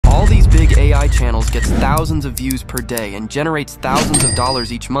All these big AI channels gets thousands of views per day and generates thousands of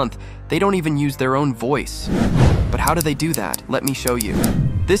dollars each month. They don't even use their own voice. But how do they do that? Let me show you.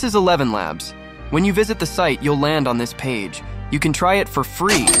 This is 11 Labs. When you visit the site, you'll land on this page. You can try it for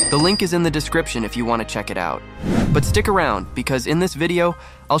free. The link is in the description if you want to check it out. But stick around, because in this video,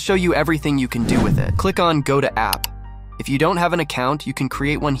 I'll show you everything you can do with it. Click on Go to App. If you don't have an account, you can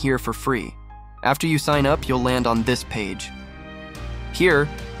create one here for free. After you sign up, you'll land on this page. Here,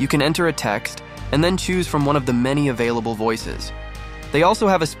 you can enter a text and then choose from one of the many available voices. They also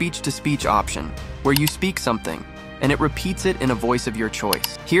have a speech-to-speech option, where you speak something, and it repeats it in a voice of your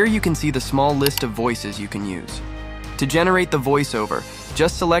choice. Here you can see the small list of voices you can use. To generate the voiceover,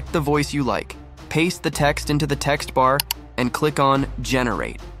 just select the voice you like, paste the text into the text bar, and click on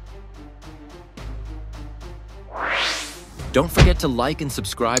Generate. Don't forget to like and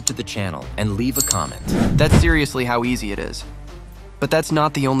subscribe to the channel and leave a comment. That's seriously how easy it is. But that's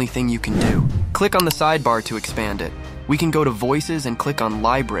not the only thing you can do. Click on the sidebar to expand it. We can go to Voices and click on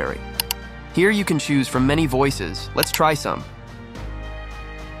Library. Here you can choose from many voices. Let's try some.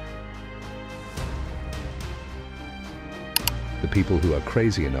 The people who are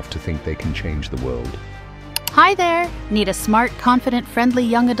crazy enough to think they can change the world. Hi there! Need a smart, confident, friendly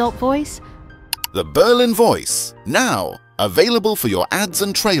young adult voice? The Berlin Voice, now available for your ads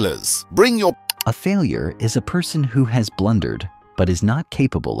and trailers. Bring your... A failure is a person who has blundered, but is not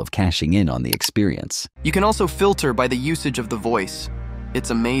capable of cashing in on the experience. You can also filter by the usage of the voice. It's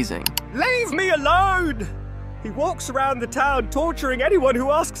amazing. Leave me alone! He walks around the town torturing anyone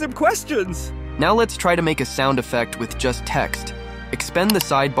who asks him questions. Now let's try to make a sound effect with just text. Expand the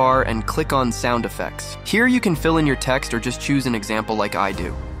sidebar and click on Sound Effects. Here you can fill in your text or just choose an example like I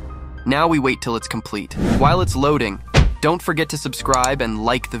do. Now we wait till it's complete. While it's loading, don't forget to subscribe and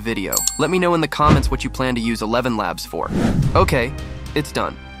like the video. Let me know in the comments what you plan to use 11 Labs for. Okay, it's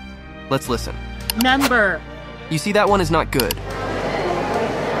done. Let's listen. Number. You see, that one is not good.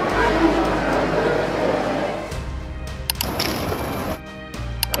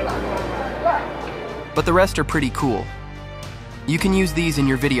 But the rest are pretty cool. You can use these in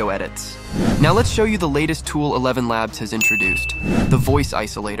your video edits. Now let's show you the latest tool 11 Labs has introduced, the Voice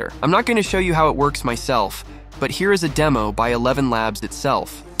Isolator. I'm not going to show you how it works myself, but here is a demo by 11 Labs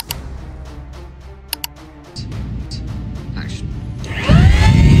itself.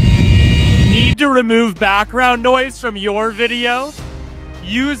 Need to remove background noise from your video?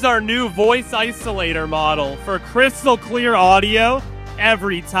 Use our new Voice Isolator model for crystal clear audio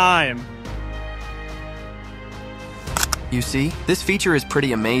every time. You see, this feature is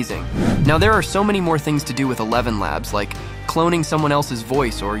pretty amazing. Now there are so many more things to do with 11 Labs, like cloning someone else's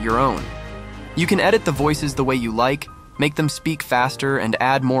voice or your own. You can edit the voices the way you like, make them speak faster, and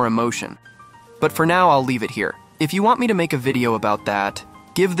add more emotion. But for now, I'll leave it here. If you want me to make a video about that,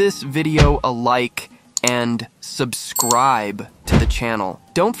 give this video a like and subscribe to the channel.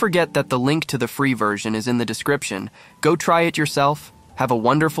 Don't forget that the link to the free version is in the description. Go try it yourself. Have a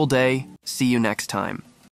wonderful day. See you next time.